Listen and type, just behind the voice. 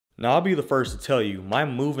Now, I'll be the first to tell you, my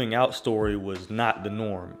moving out story was not the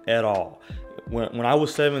norm at all. When I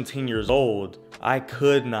was 17 years old, I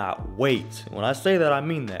could not wait. When I say that, I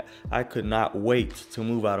mean that. I could not wait to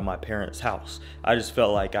move out of my parents' house. I just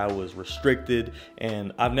felt like I was restricted,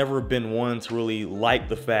 and I've never been one to really like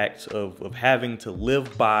the fact of having to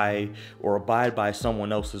live by or abide by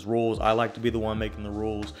someone else's rules. I like to be the one making the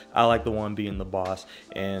rules. I like the one being the boss.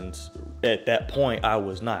 And at that point, I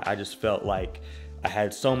was not. I just felt like I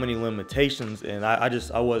had so many limitations, and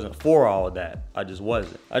I wasn't for all of that. I just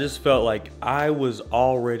wasn't. I just felt like I was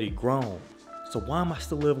already grown. So why am I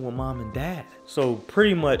still living with mom and dad? So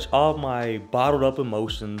pretty much all of my bottled up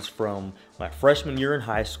emotions from my freshman year in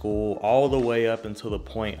high school all the way up until the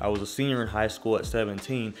point I was a senior in high school at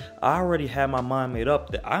 17, I already had my mind made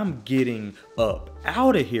up that I'm getting up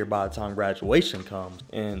out of here by the time graduation comes.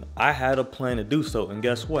 And I had a plan to do so, and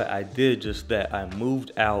guess what? I did just that. I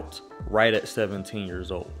moved out right at 17 years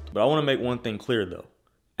old. But I want to make one thing clear though.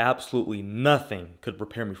 Absolutely nothing could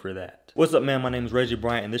prepare me for that. What's up, man? My name is Reggie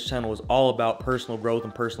Bryant, and this channel is all about personal growth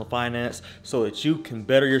and personal finance so that you can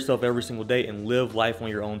better yourself every single day and live life on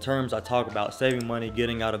your own terms. I talk about saving money,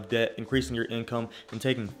 getting out of debt, increasing your income, and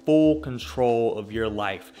taking full control of your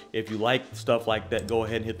life. If you like stuff like that, go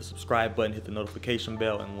ahead and hit the subscribe button, hit the notification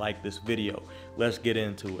bell, and like this video. Let's get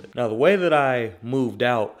into it. Now, the way that I moved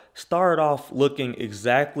out started off looking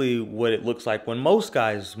exactly what it looks like when most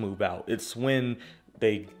guys move out. It's when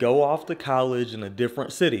they go off to college in a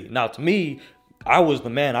different city. Now, to me, I was the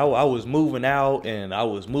man. I was moving out, and I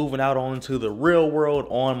was moving out onto the real world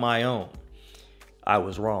on my own. I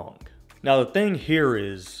was wrong. Now, the thing here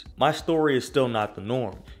is, my story is still not the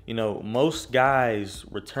norm. You know, most guys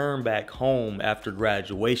return back home after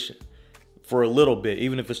graduation for a little bit,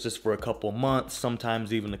 even if it's just for a couple months,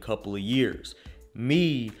 sometimes even a couple of years.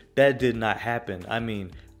 Me, that did not happen. I mean,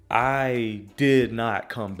 I did not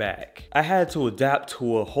come back. I had to adapt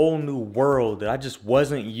to a whole new world that I just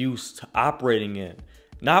wasn't used to operating in.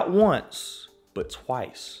 Not once, but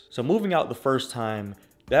twice. So moving out the first time,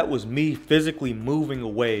 that was me physically moving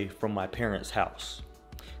away from my parents' house.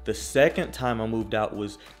 The second time I moved out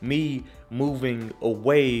was me moving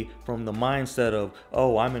away from the mindset of,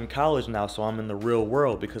 oh, I'm in college now, so I'm in the real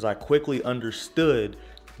world, because I quickly understood,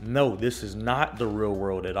 no, this is not the real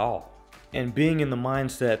world at all. And being in the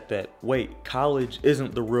mindset that, wait, college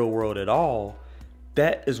isn't the real world at all,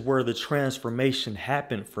 that is where the transformation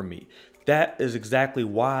happened for me. That is exactly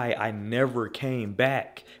why I never came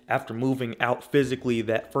back after moving out physically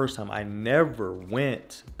that first time. I never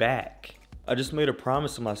went back. I just made a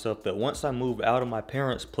promise to myself that once I move out of my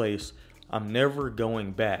parents' place, I'm never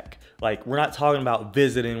going back. Like, we're not talking about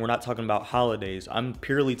visiting, we're not talking about holidays. I'm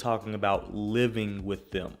purely talking about living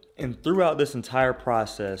with them. And throughout this entire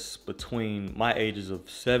process, between my ages of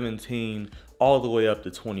 17 all the way up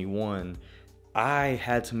to 21, I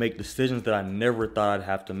had to make decisions that I never thought I'd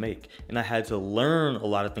have to make. And I had to learn a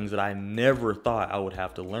lot of things that I never thought I would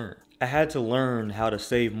have to learn. I had to learn how to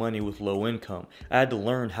save money with low income. I had to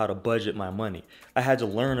learn how to budget my money. I had to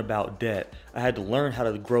learn about debt. I had to learn how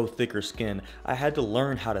to grow thicker skin. I had to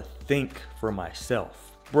learn how to think for myself.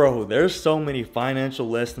 Bro, there's so many financial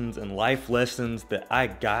lessons and life lessons that I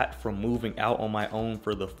got from moving out on my own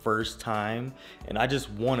for the first time, and I just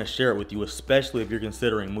want to share it with you, especially if you're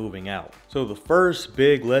considering moving out. So the first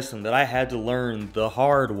big lesson that I had to learn the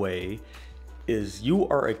hard way is you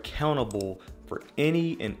are accountable for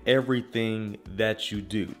any and everything that you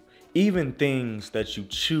do, even things that you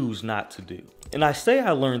choose not to do. And I say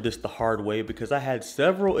I learned this the hard way because I had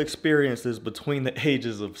several experiences between the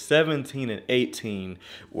ages of 17 and 18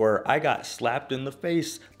 where I got slapped in the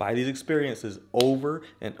face by these experiences over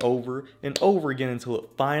and over and over again until it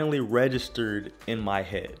finally registered in my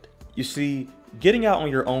head. You see, getting out on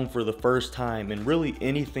your own for the first time and really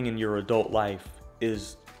anything in your adult life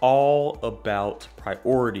is all about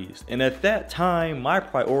priorities. And at that time, my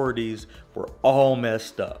priorities were all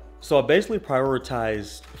messed up. So I basically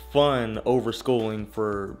prioritized fun over schooling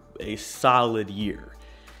for a solid year.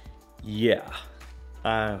 Yeah,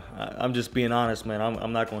 I'm just being honest, man.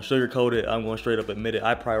 I'm not gonna sugarcoat it. I'm gonna straight up admit it.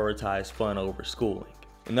 I prioritized fun over schooling.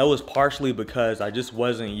 And that was partially because I just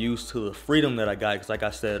wasn't used to the freedom that I got. Because like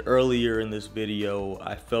I said earlier in this video,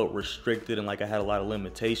 I felt restricted and like I had a lot of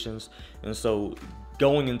limitations. And so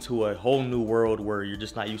going into a whole new world where you're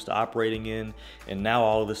just not used to operating in, and now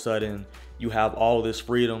all of a sudden you have all this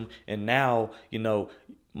freedom, and now, you know,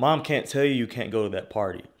 mom can't tell you you can't go to that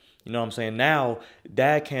party. You know what I'm saying? Now,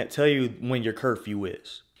 dad can't tell you when your curfew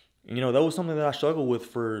is. And, you know, that was something that I struggled with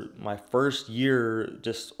for my first year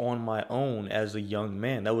just on my own as a young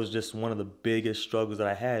man. That was just one of the biggest struggles that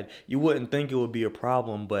I had. You wouldn't think it would be a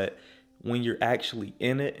problem, but when you're actually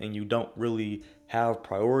in it and you don't really have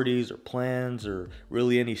priorities or plans or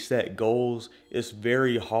really any set goals, it's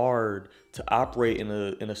very hard to operate in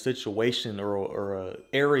a situation or a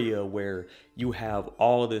area where you have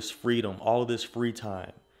all this freedom, all this free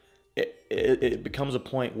time. It becomes a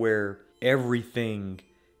point where everything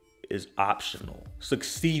is optional.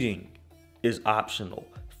 Succeeding is optional.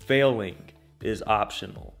 Failing is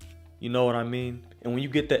optional. You know what I mean? And when you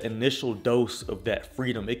get that initial dose of that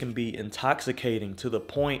freedom, it can be intoxicating to the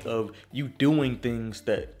point of you doing things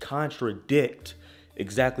that contradict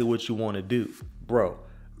exactly what you want to do. Bro,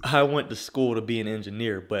 I went to school to be an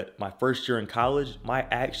engineer, but my first year in college, my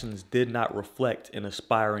actions did not reflect an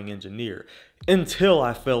aspiring engineer until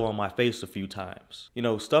I fell on my face a few times. You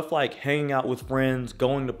know, stuff like hanging out with friends,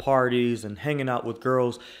 going to parties, and hanging out with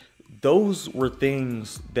girls, those were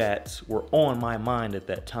things that were on my mind at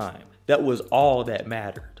that time. That was all that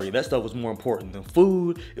mattered. That stuff was more important than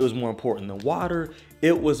food. It was more important than water.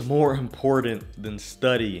 It was more important than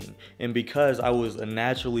studying. And because I was a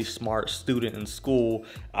naturally smart student in school,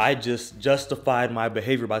 I just justified my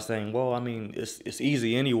behavior by saying, well, I mean, it's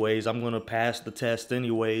easy anyways. I'm gonna pass the test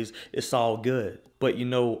anyways. It's all good. But you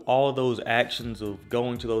know, all those actions of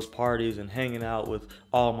going to those parties and hanging out with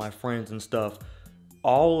all my friends and stuff,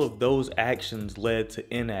 all of those actions led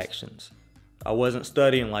to inactions. I wasn't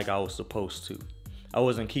studying like I was supposed to. I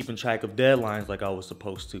wasn't keeping track of deadlines like I was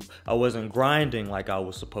supposed to. I wasn't grinding like I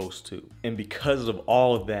was supposed to. And because of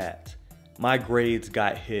all of that, my grades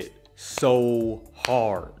got hit so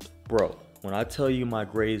hard. Bro, when I tell you my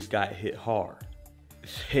grades got hit hard,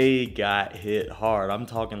 they got hit hard. I'm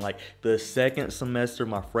talking like the second semester,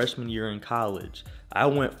 my freshman year in college, I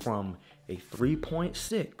went from a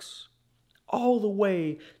 3.6 all the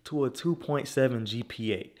way to a 2.7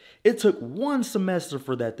 GPA. It took one semester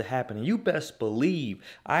for that to happen, and you best believe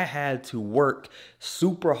I had to work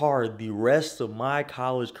super hard the rest of my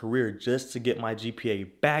college career just to get my GPA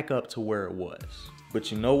back up to where it was.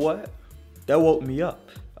 But you know what? That woke me up.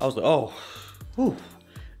 I was like, oh, whew,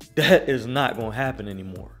 that is not gonna happen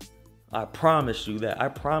anymore. I promise you that. I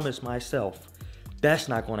promised myself that's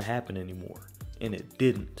not gonna happen anymore, and it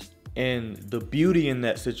didn't. And the beauty in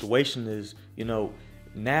that situation is, you know,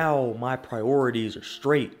 now my priorities are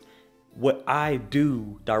straight. What I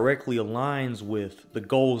do directly aligns with the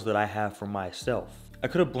goals that I have for myself. I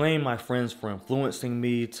could have blamed my friends for influencing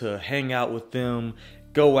me to hang out with them,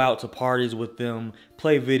 go out to parties with them,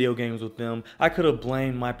 play video games with them. I could have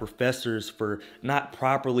blamed my professors for not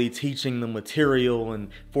properly teaching the material and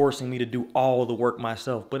forcing me to do all the work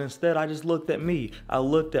myself. But instead, I just looked at me. I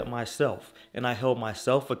looked at myself, and I held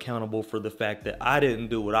myself accountable for the fact that I didn't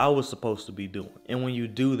do what I was supposed to be doing. And when you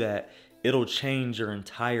do that, it'll change your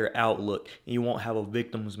entire outlook, and you won't have a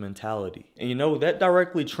victim's mentality. And you know, that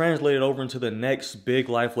directly translated over into the next big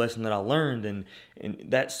life lesson that I learned, and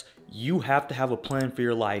that's you have to have a plan for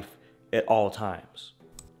your life at all times.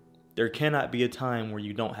 There cannot be a time where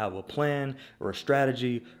you don't have a plan or a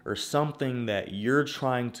strategy or something that you're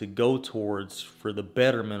trying to go towards for the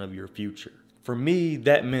betterment of your future. For me,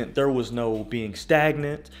 that meant there was no being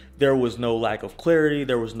stagnant, there was no lack of clarity,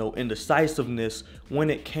 there was no indecisiveness when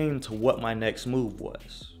it came to what my next move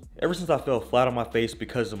was. Ever since I fell flat on my face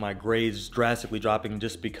because of my grades drastically dropping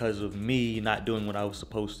just because of me not doing what I was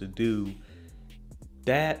supposed to do,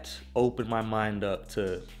 that opened my mind up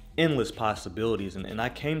to endless possibilities. And I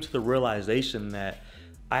came to the realization that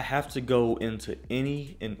I have to go into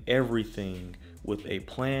any and everything with a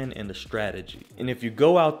plan and a strategy. And if you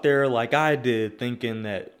go out there like I did thinking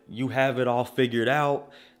that you have it all figured out,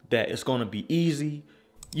 that it's gonna be easy,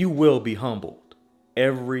 you will be humbled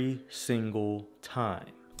every single time.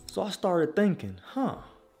 So I started thinking,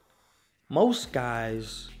 most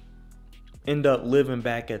guys end up living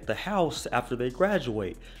back at the house after they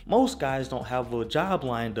graduate. Most guys don't have a job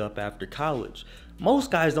lined up after college. Most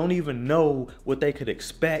guys don't even know what they could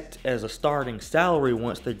expect as a starting salary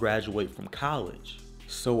once they graduate from college.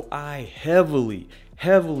 So I heavily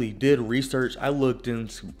did research. I looked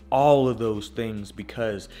into all of those things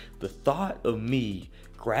because the thought of me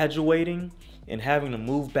graduating and having to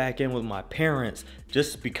move back in with my parents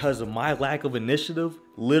just because of my lack of initiative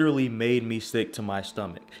literally made me sick to my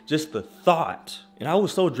stomach. Just the thought. And I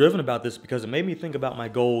was so driven about this because it made me think about my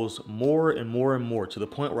goals more and more and more to the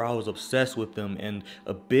point where I was obsessed with them. And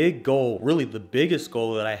a big goal, really the biggest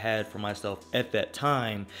goal that I had for myself at that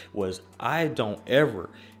time was I don't ever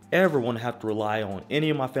want to have to rely on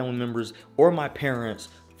any of my family members or my parents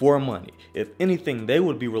for money. If anything, they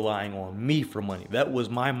would be relying on me for money. That was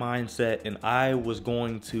my mindset, and I was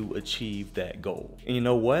going to achieve that goal. And you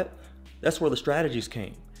know what? That's where the strategies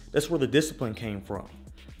came. That's where the discipline came from.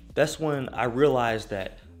 That's when I realized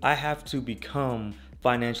that I have to become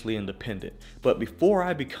financially independent. But before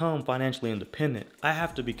I become financially independent, I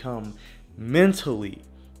have to become mentally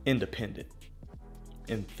independent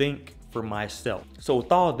and think for myself. So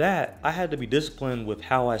with all that, I had to be disciplined with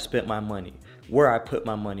how I spent my money, where I put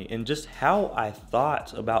my money, and just how I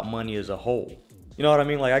thought about money as a whole. You know what I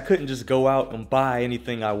mean? Like, I couldn't just go out and buy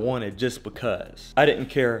anything I wanted just because. I didn't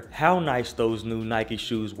care how nice those new Nike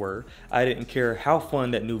shoes were. I didn't care how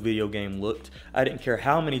fun that new video game looked. I didn't care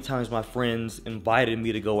how many times my friends invited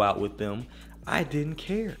me to go out with them. I didn't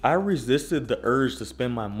care. I resisted the urge to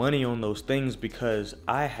spend my money on those things because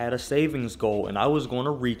I had a savings goal and I was going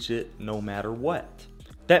to reach it no matter what.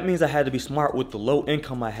 That means I had to be smart with the low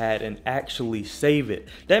income I had and actually save it.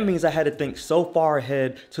 That means I had to think so far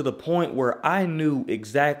ahead to the point where I knew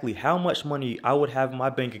exactly how much money I would have in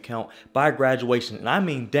my bank account by graduation. And I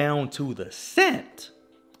mean down to the cent.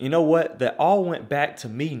 You know what? That all went back to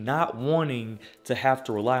me not wanting to have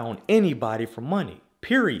to rely on anybody for money,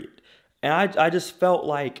 period. And I just felt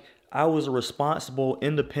like I was a responsible,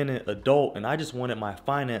 independent adult, and I just wanted my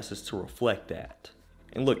finances to reflect that.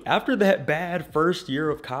 And look, after that bad first year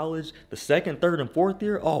of college, the second, third, and fourth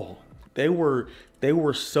year, oh, they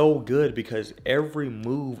were so good because every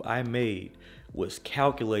move I made was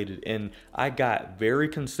calculated, and I got very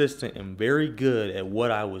consistent and very good at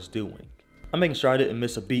what I was doing. I'm making sure I didn't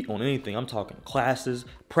miss a beat on anything. I'm talking classes,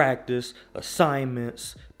 practice,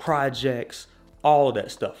 assignments, projects, all of that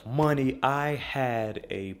stuff. Money, I had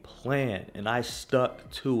a plan and I stuck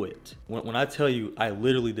to it. When I tell you, I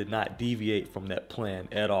literally did not deviate from that plan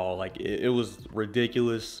at all. Like, it was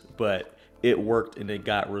ridiculous, but it worked and it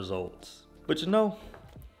got results. But you know,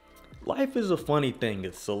 life is a funny thing.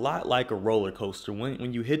 It's a lot like a roller coaster.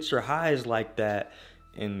 When you hit your highs like that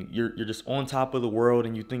and you're just on top of the world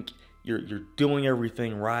and you think you're doing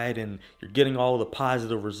everything right and you're getting all the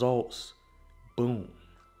positive results, boom.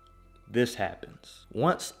 This happens.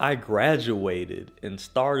 Once I graduated and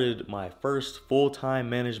started my first full-time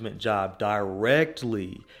management job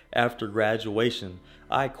directly after graduation,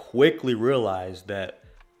 I quickly realized that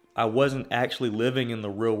I wasn't actually living in the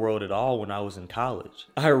real world at all when I was in college.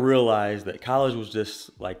 I realized that college was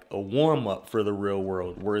just like a warm-up for the real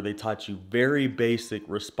world, where they taught you very basic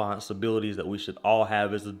responsibilities that we should all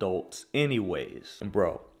have as adults anyways. And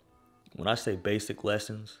bro, when I say basic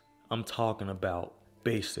lessons, I'm talking about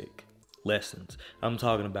basic lessons. I'm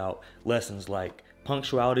talking about lessons like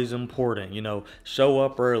punctuality is important, you know, show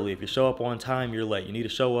up early. If you show up on time, you're late. You need to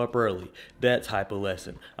show up early. That type of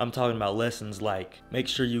lesson. I'm talking about lessons like make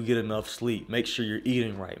sure you get enough sleep, make sure you're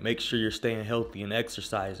eating right, make sure you're staying healthy and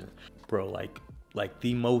exercising. Bro, like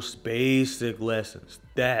the most basic lessons.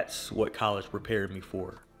 That's what college prepared me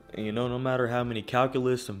for. And you know, no matter how many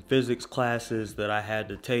calculus and physics classes that I had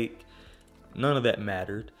to take, none of that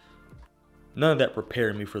mattered. None of that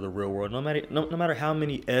prepared me for the real world. No matter how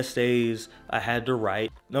many essays I had to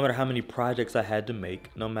write, no matter how many projects I had to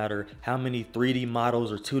make, no matter how many 3D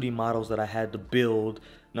models or 2D models that I had to build,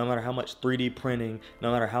 no matter how much 3D printing,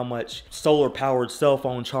 no matter how much solar-powered cell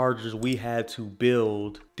phone chargers we had to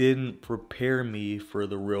build, didn't prepare me for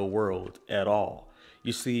the real world at all.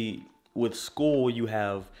 You see, with school, you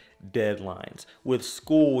have deadlines. With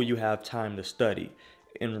school, you have time to study.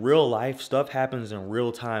 In real life, stuff happens in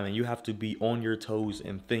real time and you have to be on your toes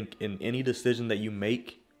and think, and any decision that you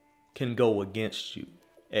make can go against you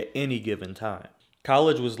at any given time.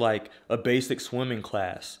 College was like a basic swimming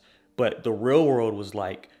class, but the real world was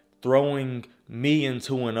like throwing me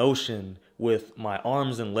into an ocean with my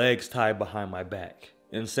arms and legs tied behind my back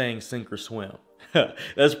and saying sink or swim.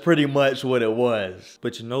 That's pretty much what it was.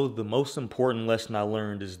 But you know, the most important lesson I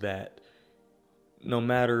learned is that no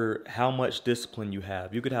matter how much discipline you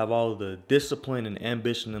have, you could have all the discipline and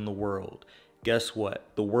ambition in the world. Guess what?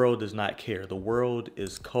 The world does not care. The world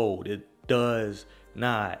is cold. It does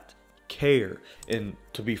not care. And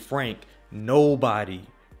to be frank, nobody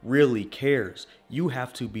really cares. You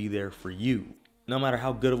have to be there for you. No matter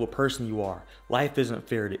how good of a person you are, life isn't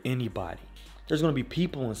fair to anybody. There's going to be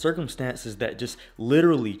people and circumstances that just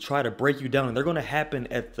literally try to break you down, and they're going to happen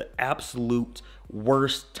at the absolute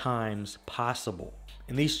worst times possible.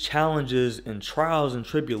 And these challenges and trials and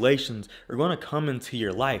tribulations are going to come into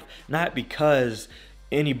your life, not because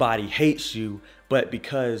anybody hates you, but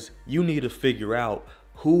because you need to figure out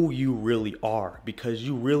who you really are, because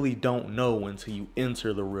you really don't know until you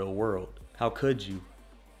enter the real world. How could you?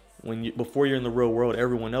 Before you're in the real world,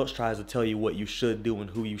 everyone else tries to tell you what you should do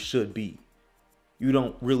and who you should be. You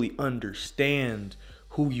don't really understand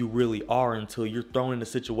who you really are until you're thrown in a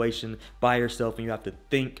situation by yourself and you have to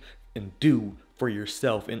think and do for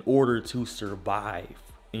yourself in order to survive.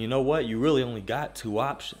 And you know what? You really only got two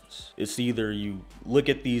options. It's either you look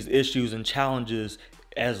at these issues and challenges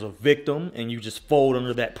as a victim and you just fold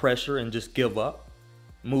under that pressure and just give up,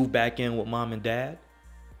 move back in with mom and dad,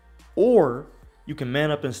 or you can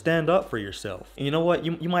man up and stand up for yourself. And you know what?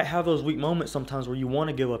 You might have those weak moments sometimes where you want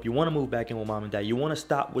to give up, you want to move back in with mom and dad, you want to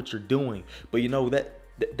stop what you're doing, but you know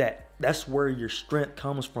that's where your strength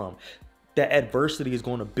comes from. That adversity is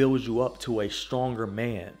going to build you up to a stronger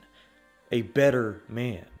man, a better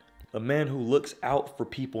man, a man who looks out for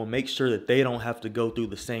people and makes sure that they don't have to go through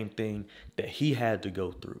the same thing that he had to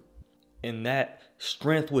go through. And that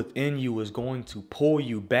strength within you is going to pull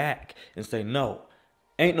you back and say, no,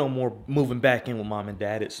 ain't no more moving back in with mom and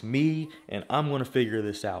dad. It's me, and I'm going to figure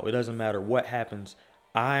this out. It doesn't matter what happens.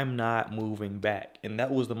 I'm not moving back. And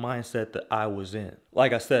that was the mindset that I was in.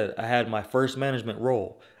 Like I said, I had my first management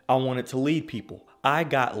role. I wanted to lead people. I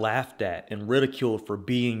got laughed at and ridiculed for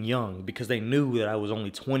being young because they knew that I was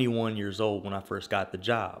only 21 years old when I first got the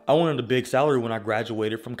job. I wanted a big salary when I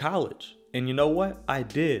graduated from college. And you know what? I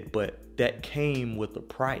did, but that came with a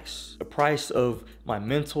price of my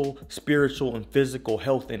mental, spiritual, and physical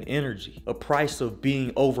health and energy, a price of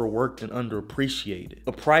being overworked and underappreciated,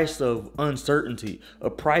 a price of uncertainty, a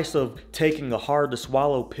price of taking a hard to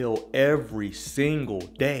swallow pill every single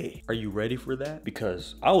day. Are you ready for that?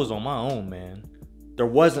 Because I was on my own, man. There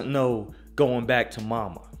wasn't no going back to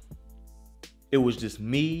mama. It was just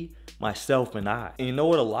me, myself, and I. And you know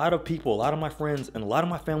what? A lot of people, a lot of my friends, and a lot of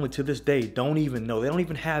my family to this day don't even know. They don't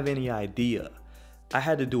even have any idea. I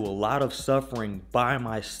had to do a lot of suffering by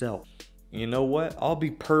myself. And you know what? I'll be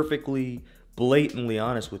perfectly, blatantly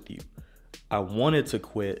honest with you. I wanted to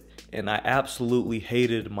quit, and I absolutely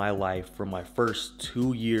hated my life for my first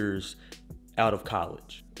 2 years out of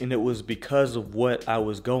college. And it was because of what I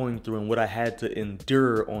was going through and what I had to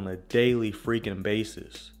endure on a daily freaking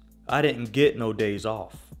basis. I didn't get no days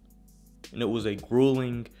off. And it was a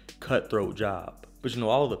grueling, cutthroat job. But you know,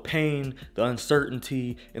 all the pain, the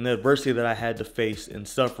uncertainty, and the adversity that I had to face and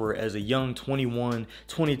suffer as a young 21,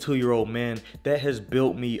 22-year-old man, that has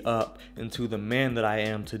built me up into the man that I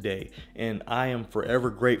am today. And I am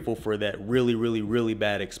forever grateful for that really, really, really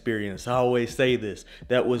bad experience. I always say this,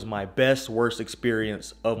 that was my best, worst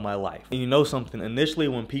experience of my life. And you know something, initially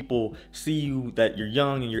when people see you that you're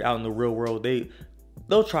young and you're out in the real world,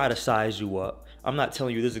 they'll try to size you up. I'm not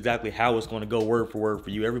telling you this is exactly how it's going to go word for word for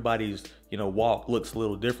you. Everybody's, walk looks a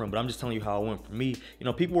little different, but I'm just telling you how it went for me.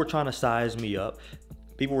 People were trying to size me up.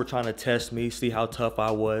 People were trying to test me, see how tough I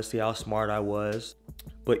was, see how smart I was.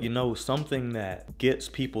 But something that gets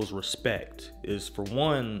people's respect is, for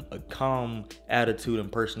one, a calm attitude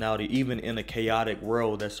and personality, even in a chaotic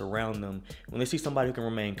world that's around them. When they see somebody who can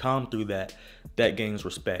remain calm through that gains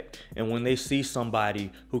respect. And when they see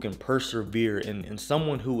somebody who can persevere and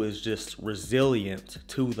someone who is just resilient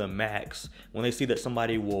to the max, when they see that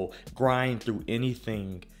somebody will grind through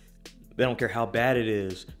anything, they don't care how bad it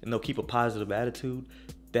is, and they'll keep a positive attitude,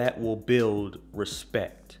 that will build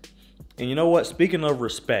respect. And you know what? Speaking of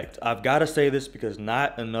respect, I've got to say this because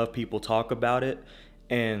not enough people talk about it,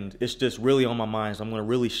 and it's just really on my mind. So I'm going to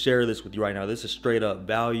really share this with you right now. This is straight up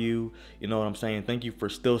value. You know what I'm saying? Thank you for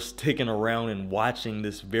still sticking around and watching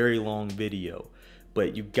this very long video,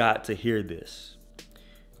 but you got to hear this.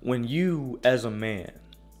 When you, as a man,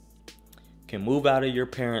 can move out of your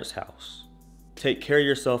parents' house, take care of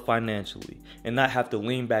yourself financially, and not have to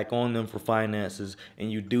lean back on them for finances,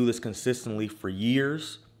 and you do this consistently for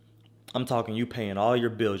years, I'm talking you paying all your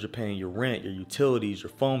bills, you're paying your rent, your utilities, your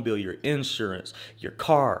phone bill, your insurance, your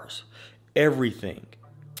cars, everything.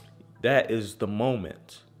 That is the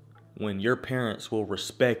moment when your parents will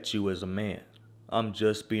respect you as a man. I'm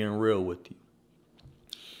just being real with you.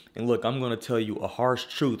 And look, I'm going to tell you a harsh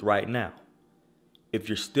truth right now. If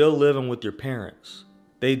you're still living with your parents,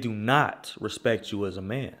 they do not respect you as a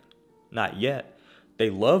man. Not yet. They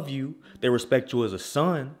love you. They respect you as a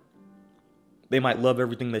son. They might love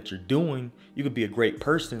everything that you're doing. You could be a great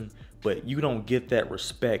person, but you don't get that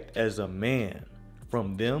respect as a man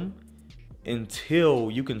from them until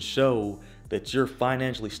you can show that you're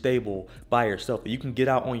financially stable by yourself, that you can get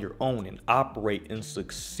out on your own and operate and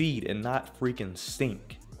succeed and not freaking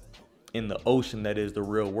sink in the ocean that is the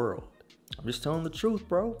real world. I'm just telling the truth,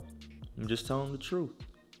 bro. I'm just telling the truth.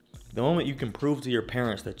 The moment you can prove to your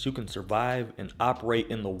parents that you can survive and operate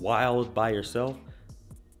in the wild by yourself,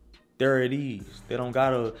 they're at ease. They don't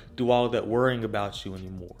gotta do all that worrying about you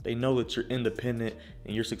anymore. They know that you're independent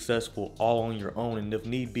and you're successful all on your own, and if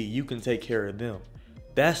need be, you can take care of them.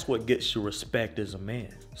 That's what gets you respect as a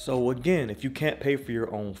man. So again, if you can't pay for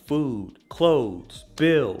your own food, clothes,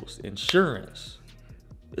 bills, insurance,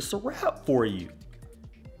 it's a wrap for you.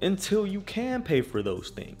 until you can pay for those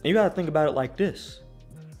things. And you gotta think about it like this.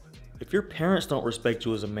 If your parents don't respect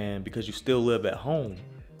you as a man because you still live at home,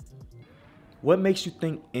 what makes you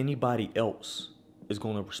think anybody else is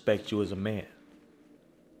gonna respect you as a man?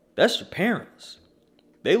 That's your parents.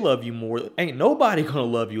 They love you more. Ain't nobody gonna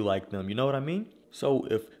love you like them, you know what I mean? So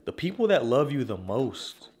if the people that love you the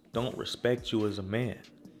most don't respect you as a man,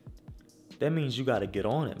 that means you gotta get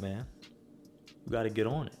on it, man. You gotta get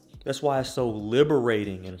on it. That's why it's so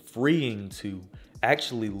liberating and freeing to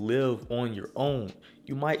actually live on your own.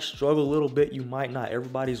 You might struggle a little bit, you might not.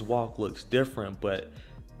 Everybody's walk looks different, but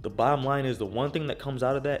the bottom line is the one thing that comes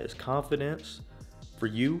out of that is confidence for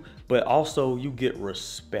you, but also you get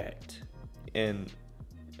respect. And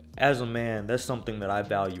as a man, that's something that I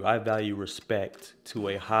value. I value respect to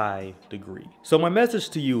a high degree. So my message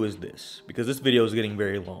to you is this, because this video is getting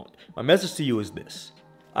very long. My message to you is this.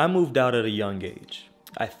 I moved out at a young age.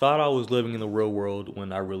 I thought I was living in the real world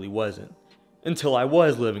when I really wasn't, until I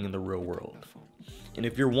was living in the real world. And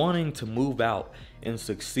if you're wanting to move out and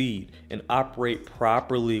succeed and operate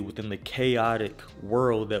properly within the chaotic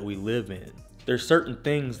world that we live in, there's certain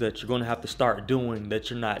things that you're going to have to start doing that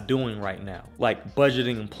you're not doing right now, like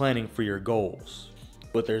budgeting and planning for your goals.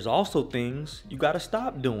 But there's also things you got to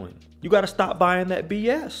stop doing. You got to stop buying that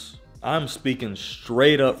BS. I'm speaking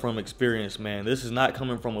straight up from experience, man. This is not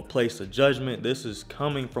coming from a place of judgment. This is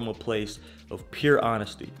coming from a place of pure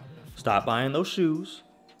honesty. Stop buying those shoes.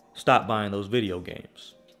 Stop buying those video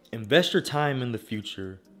games. Invest your time in the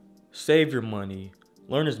future. Save your money.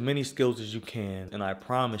 Learn as many skills as you can. And I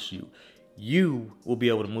promise you, you will be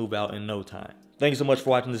able to move out in no time. Thank you so much for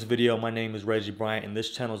watching this video. My name is Reggie Bryant, and this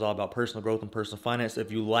channel is all about personal growth and personal finance.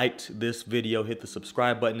 If you liked this video, hit the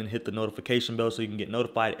subscribe button and hit the notification bell so you can get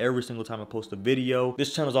notified every single time I post a video.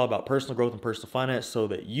 This channel is all about personal growth and personal finance so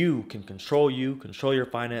that you can control your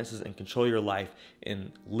finances, and control your life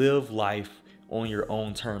and live life on your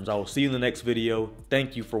own terms. I will see you in the next video.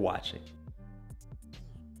 Thank you for watching.